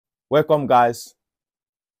Welcome, guys.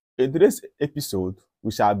 In today's episode, we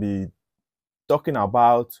shall be talking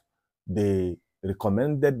about the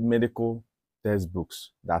recommended medical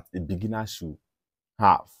textbooks that a beginner should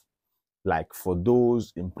have, like for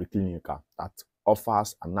those in preclinical that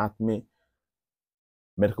offers anatomy,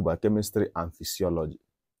 medical biochemistry, and physiology,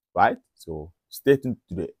 right? So stay tuned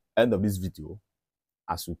to the end of this video.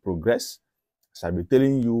 As we progress, I shall be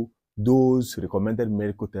telling you those recommended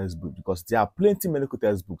medical textbooks because there are plenty medical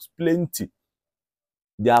textbooks, plenty.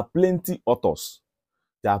 There are plenty authors,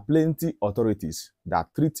 there are plenty authorities that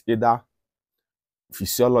treat either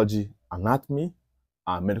physiology, anatomy,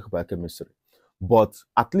 and medical biochemistry. But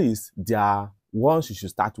at least there are ones you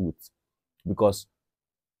should start with because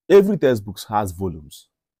every textbook has volumes,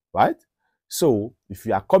 right? So if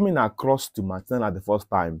you are coming across to my channel the first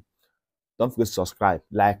time, don't forget to subscribe,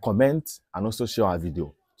 like, comment, and also share our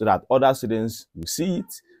video so that other students will see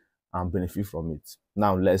it and benefit from it.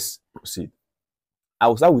 Now let's proceed. I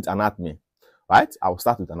will start with anatomy, right? I will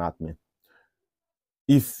start with anatomy.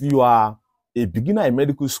 If you are a beginner in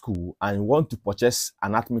medical school and you want to purchase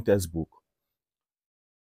anatomy textbook,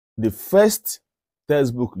 the first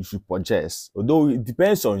textbook you should purchase, although it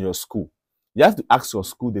depends on your school, you have to ask your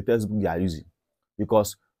school the textbook you are using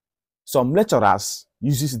because some lecturers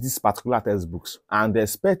uses these particular textbooks and they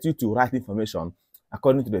expect you to write information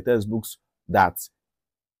according to the textbooks that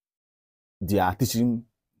they are teaching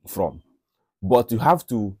from. But you have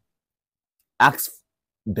to ask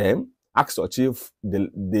your chief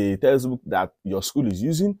the textbook that your school is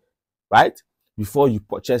using, right? Before you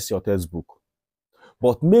purchase your textbook.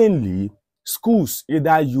 But mainly, schools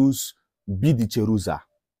either use B.D. Cheruza,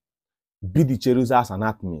 B.D. Cheruza's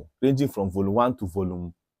anatomy, ranging from volume 1 to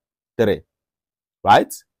volume 3,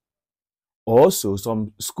 right? Also,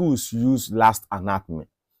 some schools use Last Anatomy.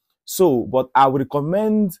 So, but I would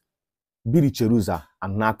recommend B.D. Cheruza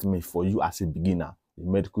anatomy for you as a beginner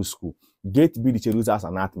in medical school. Get B.D. Cheruza's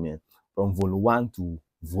anatomy from volume 1 to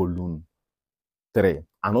volume 3.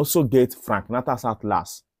 And also get Frank Natta's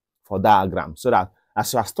atlas for diagram so that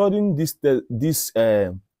as you are studying this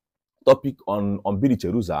topic on B.D.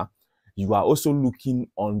 Cheruza, you are also looking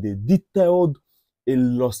on the detailed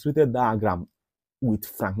illustrated diagram with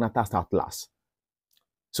Frank Natta's atlas.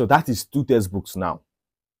 So that is 2 textbooks now,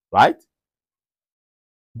 right?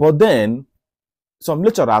 But then some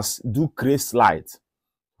lecturers do create slides.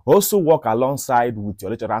 Also work alongside with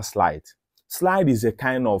your lecturer's slide. Slide is a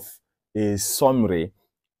kind of a summary,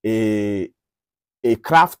 a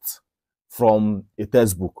craft from a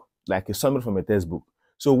textbook, like a summary from a textbook.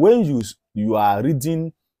 So when you are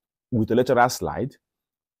reading with a lecturer's slide,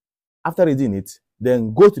 after reading it,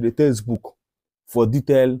 then go to the textbook for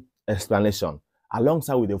detailed explanation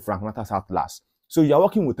alongside with the Frank Natta's atlas. So you are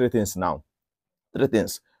working with 3 things now. 3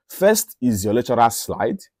 things. First is your lecturer's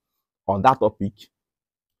slide on that topic.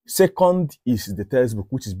 Second is the textbook,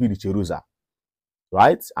 which is B.D. Cheruza,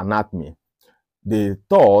 right? Anatomy. The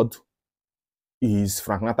third is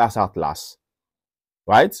Frank Natta's atlas,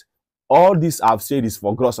 right? All this I've said is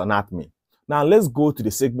for gross anatomy. Now let's go to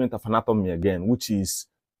the segment of anatomy again, which is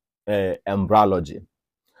embryology.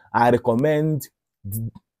 I recommend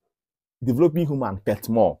Developing Human Get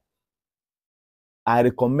More. I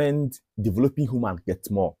recommend Developing Human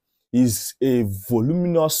Get More. Is a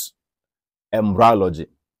voluminous embryology,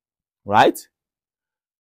 right?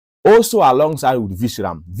 Also alongside with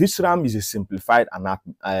Visceram. Visceram is a simplified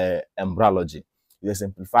embryology. It's a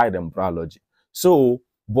simplified embryology. So,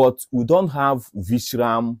 but we don't have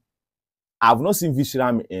Visceram. I've not seen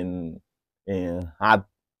Visceram in hard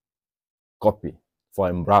copy for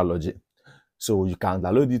embryology. So you can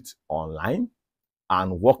download it online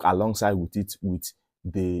and work alongside with it with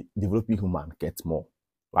the Developing Human Get More,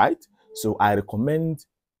 right? So I recommend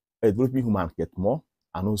Developing Human Get More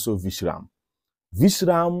and also Visceram.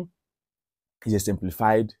 Visceram is a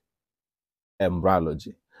simplified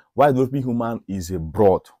embryology, while Developing Human is a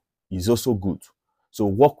broad, is also good. So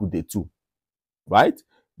work with the 2, right?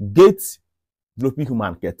 Get Developing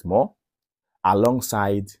Human Get More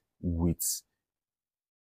alongside with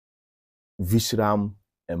Visceram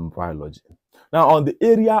embryology. Now, on the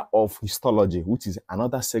area of histology, which is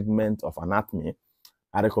another segment of anatomy,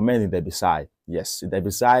 I recommend Idebisai. Yes,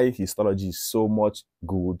 Idebisai histology is so much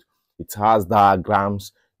good. It has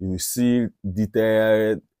diagrams. You see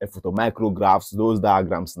detailed photomicrographs, those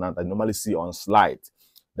diagrams that I normally see on slides.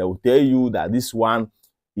 They will tell you that this one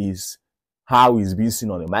is how it's being seen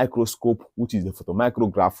on a microscope, which is the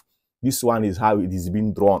photomicrograph. This one is how it is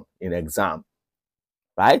being drawn in exam,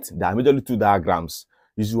 right? There are majorly 2 diagrams,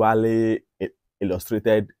 usually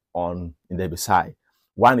illustrated in the beside.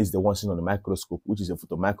 One is the one seen on the microscope, which is a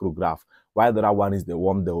photomicrograph, while the other one is the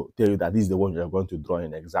one they'll tell you that this is the one you're going to draw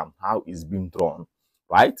in exam, how it's being drawn,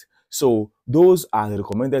 right? So those are the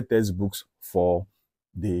recommended textbooks for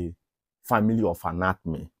the family of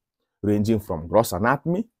anatomy, ranging from gross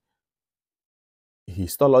anatomy,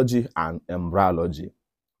 histology, and embryology,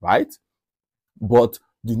 right? But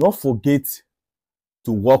do not forget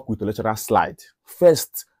to work with the lecturer slide.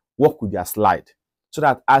 First, work with their slide so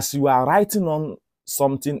that as you are writing on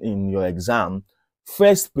something in your exam,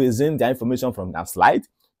 first present the information from that slide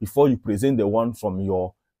before you present the one from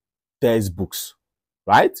your textbooks,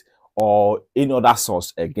 right? Or any other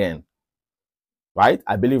source again, right?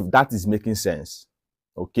 I believe that is making sense.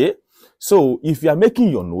 Okay, so if you are making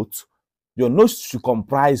your notes should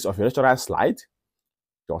comprise of your lecturer slide,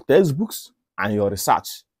 your textbooks, and your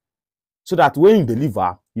research, so that when you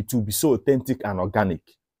deliver, it will be so authentic and organic,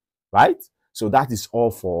 right? So that is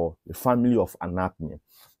all for the family of anatomy.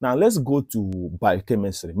 Now let's go to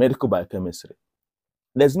biochemistry, medical biochemistry.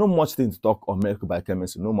 There's no much thing to talk on medical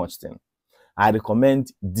biochemistry, no much thing. I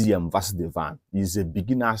recommend DM Vasudevan. It's a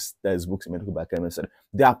beginner's textbook in medical biochemistry.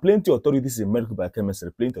 There are plenty of authorities in medical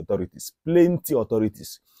biochemistry, plenty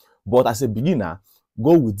authorities. But as a beginner,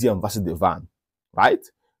 go with DM Vasudevan, right?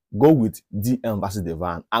 Go with DM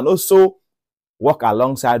Vasudevan. And also work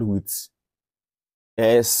alongside with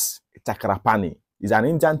S. Chakrapani. It's an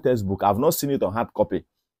Indian textbook. I've not seen it on hard copy.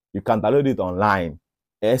 You can download it online.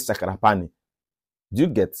 S. Chakrapani. Do you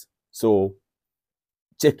get? So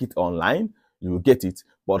check it online. You will get it.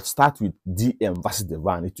 But start with DM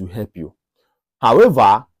Vasudevan. It will help you.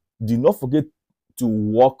 However, do not forget to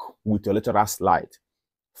work with your lecturer slide.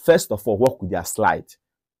 First of all, work with their slide.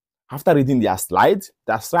 After reading their slide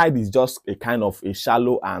is just a kind of a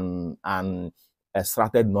shallow and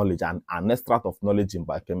extracted knowledge and an extract of knowledge in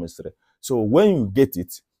biochemistry. So when you get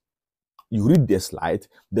it, you read the slide,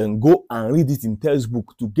 then go and read it in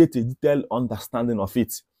textbook to get a detailed understanding of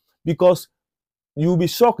it. Because you'll be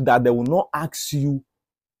shocked that they will not ask you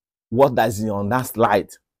what that is on that slide.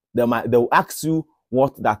 They will ask you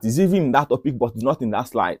what that is even in that topic, but it's not in that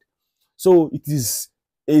slide. So it is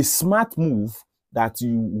a smart move that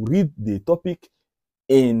you read the topic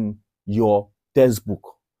in your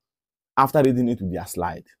textbook after reading it with their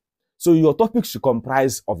slide. So your topic should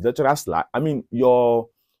comprise of the lecturer slide. Your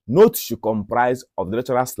notes should comprise of the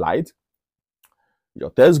lecturer slide, your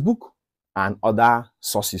textbook, and other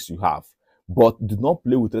sources you have. But do not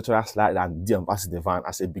play with lecturer slide and DM Vasudevan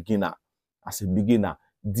as a beginner.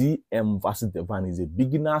 DM Vasudevan is a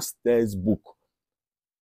beginner's textbook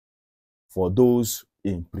for those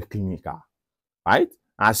in preclinical, right?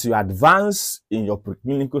 As you advance in your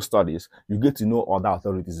preclinical studies, you get to know other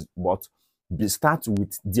authorities, but start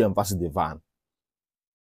with DM Vasudevan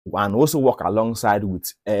and also work alongside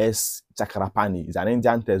with S. Chakrapani. It's an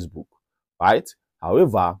Indian textbook, right?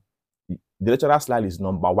 However, the lecturer slide is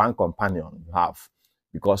number one companion you have,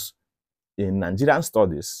 because in Nigerian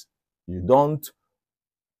studies, you don't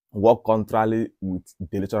work contrarily with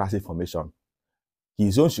the lecturer's information.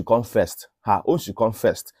 His own should come first, her own should come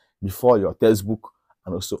first before your textbook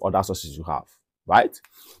and also other sources you have, right?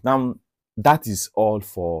 Now, that is all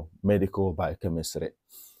for medical biochemistry.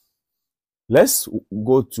 Let's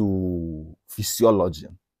go to physiology.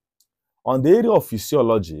 On the area of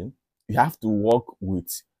physiology, you have to work with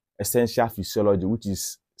essential physiology, which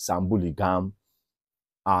is Sambuligam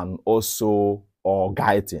and also or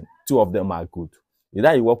Guyton. Two of them are good.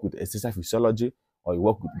 Either you work with essential physiology or you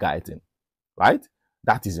work with Guyton, right?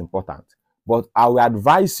 That is important. But I will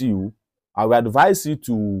advise you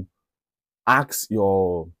to ask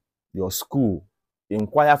your school,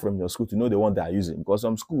 inquire from your school to know the one they are using, because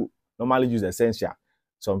some school normally use essential,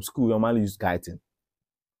 some school normally use Guyton,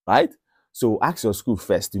 right? So ask your school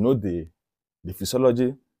first, you know the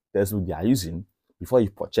physiology textbook they are using before you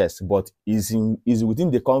purchase, but is within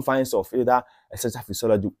the confines of either essential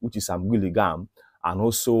physiology, which is Sambuligam, and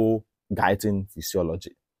also Guyton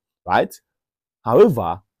physiology, right?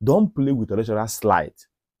 However, don't play with the lecturer slide.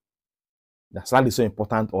 The slide is so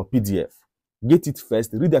important, or PDF. Get it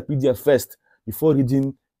first, read the PDF first before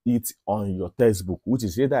reading it on your textbook, which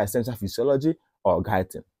is either essential physiology or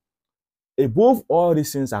Guyton. Above all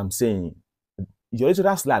these things I'm saying, your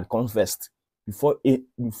lecturer slide comes first before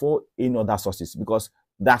any other sources, because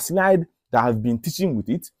that slide that have been teaching with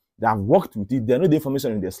it, they have worked with it, they know the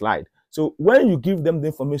information in the slide. So when you give them the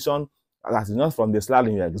information that is not from the slide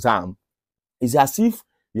in your exam, it's as if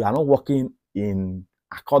you are not working in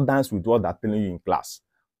accordance with what they're telling you in class,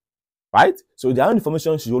 right? So their own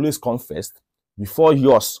information should always come first before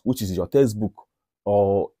yours, which is your textbook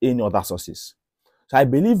or any other sources. So I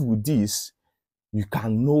believe with this, you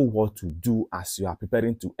can know what to do as you are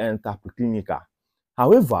preparing to enter preclinical.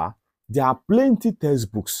 However, there are plenty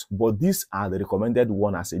textbooks, but these are the recommended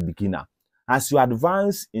one as a beginner. As you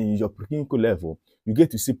advance in your preclinical level, you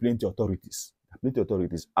get to see plenty authorities.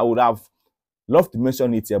 I would have loved to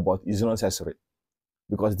mention it here, but it's not necessary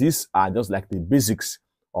because these are just like the basics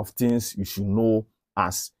of things you should know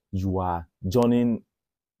as you are joining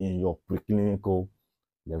in your preclinical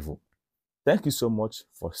level. Thank you so much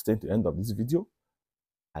for staying to the end of this video.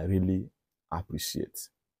 I really appreciate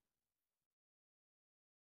it.